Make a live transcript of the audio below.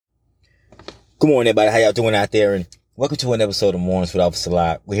Good morning, everybody. How y'all doing out there? And welcome to an episode of Mornings with Officer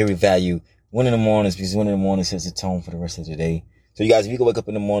Lot. We're here we value one in the mornings because one in the morning sets the tone for the rest of the day. So you guys, if you can wake up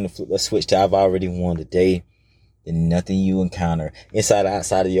in the morning, flip that switch to I've already won the day, then nothing you encounter inside or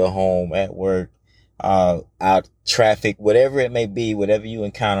outside of your home, at work, out traffic, whatever it may be, whatever you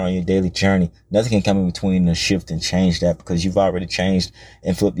encounter on your daily journey, nothing can come in between the shift and change that because you've already changed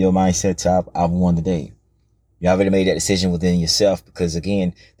and flipped your mindset to I've won the day. You already made that decision within yourself because,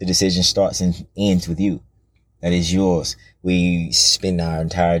 again, the decision starts and ends with you. That is yours. We spend our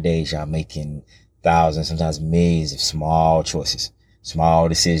entire days, y'all, making thousands, sometimes millions of small choices, small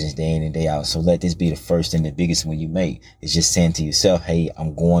decisions day in and day out. So let this be the first and the biggest one you make. It's just saying to yourself, hey,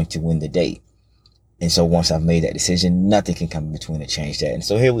 I'm going to win the day. And so once I've made that decision, nothing can come in between to change that. And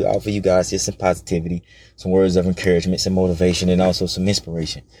so here we offer you guys just some positivity, some words of encouragement, some motivation, and also some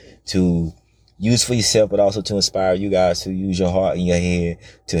inspiration to use for yourself, but also to inspire you guys to use your heart and your head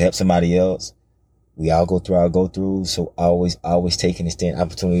to help somebody else. We all go through our go-throughs, so always taking and staying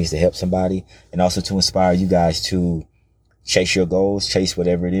opportunities to help somebody, and also to inspire you guys to chase your goals, chase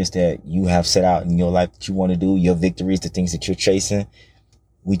whatever it is that you have set out in your life that you want to do, your victories, the things that you're chasing.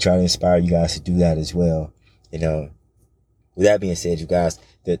 We try to inspire you guys to do that as well. With that being said, you guys,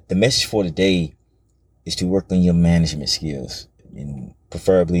 the message for today is to work on your management skills, and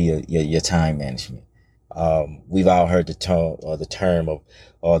preferably your time management. We've all heard the term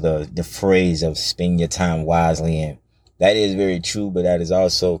or the phrase of spend your time wisely. And that is very true, but that is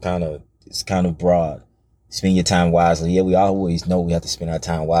also kind of broad. Spend your time wisely. Yeah, we always know we have to spend our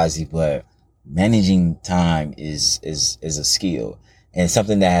time wisely, but managing time is a skill and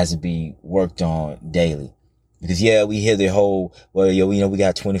something that has to be worked on daily. Because we hear the whole, we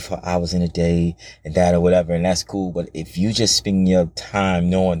got 24 hours in a day and that or whatever, and that's cool. But if you just spend your time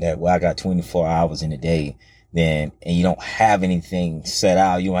knowing that, I got 24 hours in a day, and you don't have anything set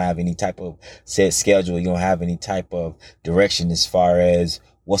out, you don't have any type of set schedule, you don't have any type of direction as far as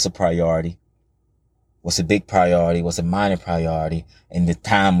what's a priority, what's a big priority, what's a minor priority, and the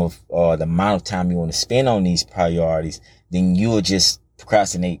amount of time you want to spend on these priorities, then you will just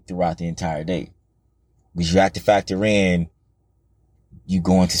procrastinate throughout the entire day. Because you have to factor in, you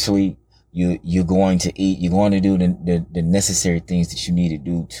going to sleep, you're going to eat, you're going to do the necessary things that you need to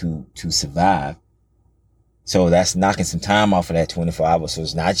do to survive. So that's knocking some time off of that 24 hours. So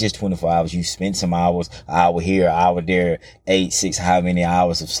it's not just 24 hours. You spend some hours, an hour here, an hour there, 8, 6, how many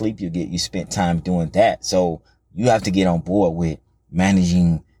hours of sleep you get. You spent time doing that. So you have to get on board with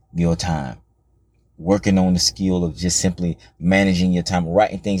managing your time. Working on the skill of just simply managing your time,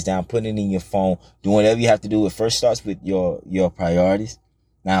 writing things down, putting it in your phone, doing whatever you have to do. It first starts with your priorities.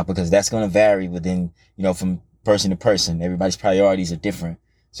 Now, because that's going to vary within, from person to person. Everybody's priorities are different.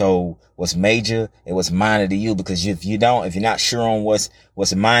 So what's major and what's minor to you, because if you're not sure on what's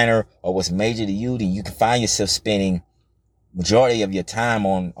minor or what's major to you, then you can find yourself spending majority of your time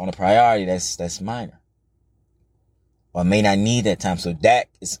on a priority that's minor. Or may not need that time. So that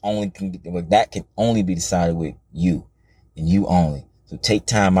can only be decided with you and you only. So take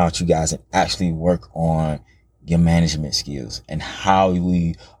time out, you guys, and actually work on your management skills and how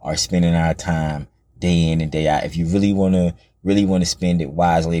we are spending our time day in and day out. If you really want to spend it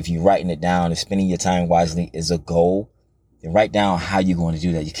wisely, if you're writing it down and spending your time wisely is a goal, then write down how you're going to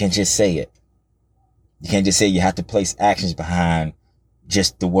do that. You can't just say it. You can't just say it. You have to place actions behind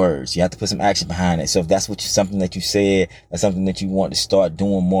just the words. You have to put some action behind it. So if that's something that you said, that's something that you want to start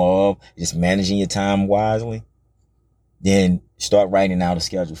doing more of, just managing your time wisely, then start writing out a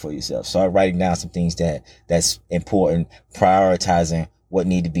schedule for yourself. Start writing down some things that's important, prioritizing what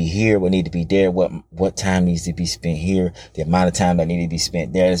need to be here, what need to be there, what time needs to be spent here, the amount of time that need to be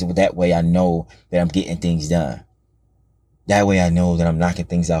spent there. That way I know that I'm getting things done. That way I know that I'm knocking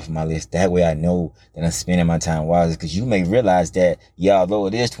things off of my list. That way I know that I'm spending my time wisely. Because you may realize that, although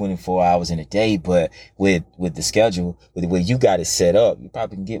it is 24 hours in a day, but with the schedule, with the way you got it set up, you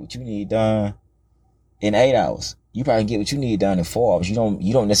probably can get what you need done in 8 hours. You probably can get what you need done in 4 hours. You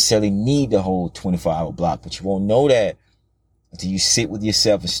don't necessarily need the whole 24-hour block, but you won't know that until you sit with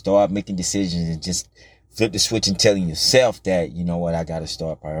yourself and start making decisions and just flip the switch and telling yourself that, you know what, I got to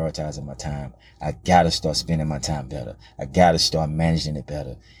start prioritizing my time. I got to start spending my time better. I got to start managing it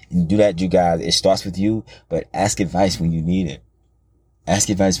better. And do that, you guys. It starts with you, but ask advice when you need it. Ask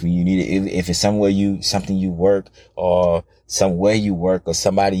advice when you need it. If it's something you work or somewhere you work or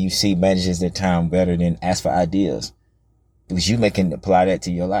somebody you see manages their time better, then ask for ideas. Because you can apply that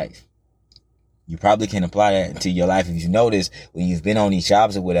to your life. You probably can apply that to your life. If you notice when you've been on these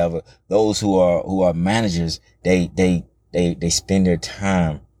jobs or whatever, those who are managers, they spend their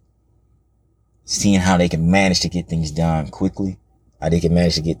time seeing how they can manage to get things done quickly how they can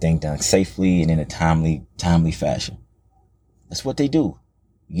manage to get things done safely and in a timely fashion. That's what they do.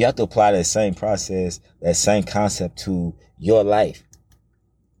 You have to apply that same process, that same concept to your life.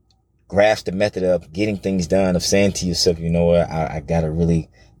 Grasp the method of getting things done, of saying to yourself, you know what, I got to really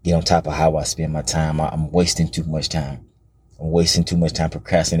get on top of how I spend my time. I'm wasting too much time. I'm wasting too much time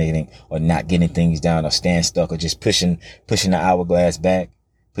procrastinating or not getting things done or staying stuck or just pushing the hourglass back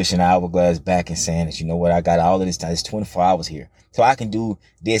and saying that, you know what, I got all of this time. It's 24 hours here. So I can do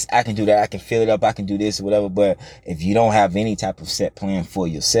this, I can do that, I can fill it up, I can do this or whatever. But if you don't have any type of set plan for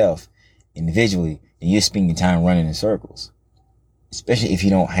yourself individually, then you're spending your time running in circles. Especially if you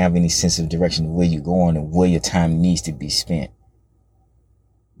don't have any sense of direction of where you're going and where your time needs to be spent.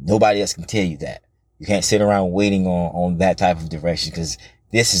 Nobody else can tell you that. You can't sit around waiting on that type of direction, because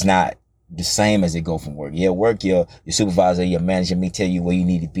this is not the same as it go from work. Yeah, work, your supervisor, your manager may tell you where you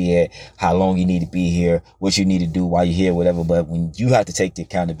need to be at, how long you need to be here, what you need to do while you're here, whatever. But when you have to take the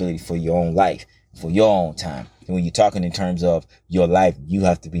accountability for your own life, for your own time, and when you're talking in terms of your life, you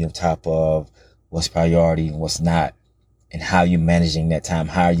have to be on top of what's priority and what's not, and how you're managing that time.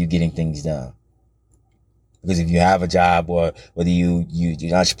 How are you getting things done? Because if you have a job, or whether you're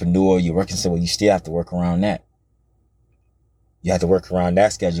an entrepreneur, you're working somewhere, you still have to work around that. You have to work around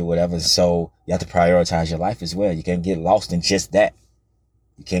that schedule, whatever. So you have to prioritize your life as well. You can't get lost in just that.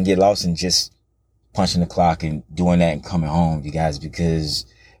 You can't get lost in just punching the clock and doing that and coming home, you guys, because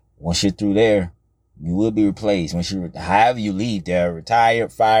once you're through there, you will be replaced. However you leave there,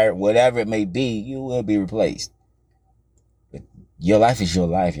 retired, fired, whatever it may be, you will be replaced. But your life is your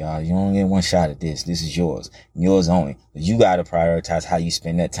life, y'all. You only get one shot at this. This is yours. Yours only. But you got to prioritize how you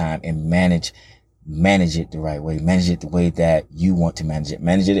spend that time and manage it the right way. Manage it the way that you want to manage it.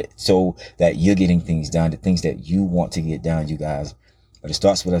 Manage it so that you're getting things done, the things that you want to get done, you guys. But it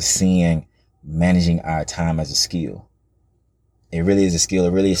starts with us seeing managing our time as a skill. It really is a skill.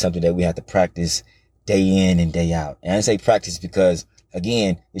 It really is something that we have to practice day in and day out. And I say practice because,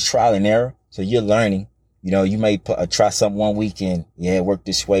 again, it's trial and error. So you're learning. You know, you may try something one week and, yeah, it worked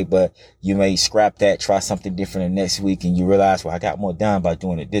this way, but you may scrap that, try something different the next week, and you realize, well, I got more done by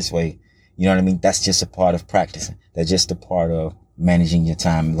doing it this way. You know what I mean? That's just a part of practicing. That's just a part of managing your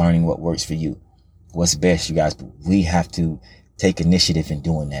time, learning what works for you, what's best, you guys. But we have to take initiative in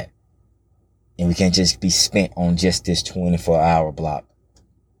doing that. And we can't just be spent on just this 24-hour block.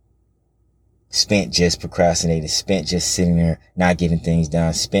 Spent just procrastinating, spent just sitting there, not getting things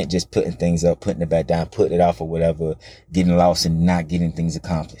done, spent just putting things up, putting it back down, putting it off or whatever, getting lost and not getting things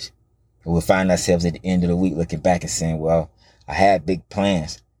accomplished. And we'll find ourselves at the end of the week looking back and saying, well, I had big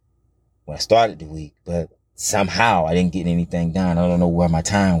plans when I started the week, but somehow I didn't get anything done. I don't know where my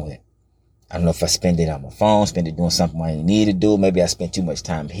time went. I don't know if I spent it on my phone, spent it doing something I didn't need to do. Maybe I spent too much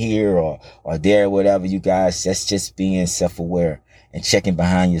time here or there, whatever, you guys. That's just being self-aware and checking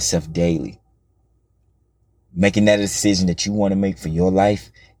behind yourself daily. Making that a decision that you want to make for your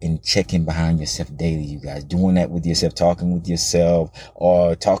life and checking behind yourself daily, you guys. Doing that with yourself, talking with yourself,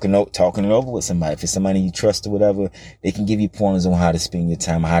 or talking it over with somebody. If it's somebody you trust or whatever, they can give you pointers on how to spend your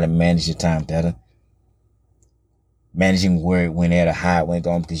time, how to manage your time better. Managing where it went at or how it went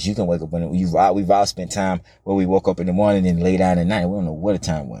on, because you can wake up when we've all spent time where we woke up in the morning and lay down at night. We don't know where the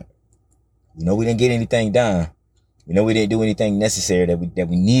time went. We know we didn't get anything done. We know we didn't do anything necessary that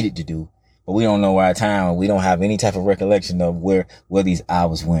we needed to do, but we don't know our time. We don't have any type of recollection of where these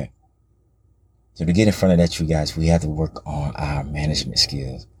hours went. So to get in front of that, you guys, we have to work on our management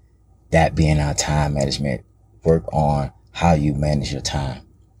skills. That being our time management. Work on how you manage your time.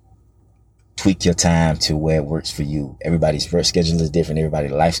 Tweak your time to where it works for you. Everybody's work schedule is different.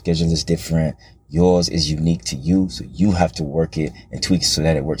 Everybody's life schedule is different. Yours is unique to you. So you have to work it and tweak it so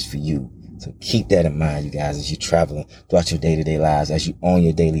that it works for you. So keep that in mind, you guys, as you're traveling throughout your day-to-day lives, as you on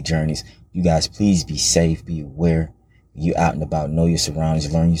your daily journeys. You guys, please be safe, be aware. You out and about, know your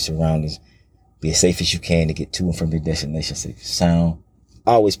surroundings, learn your surroundings. Be as safe as you can to get to and from your destination safe and sound.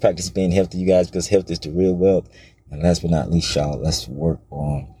 Always practice being healthy, you guys, because health is the real wealth. And last but not least, y'all, let's work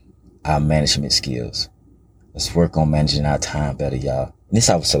on our management skills. Let's work on managing our time better, y'all. And this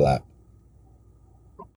helps a lot.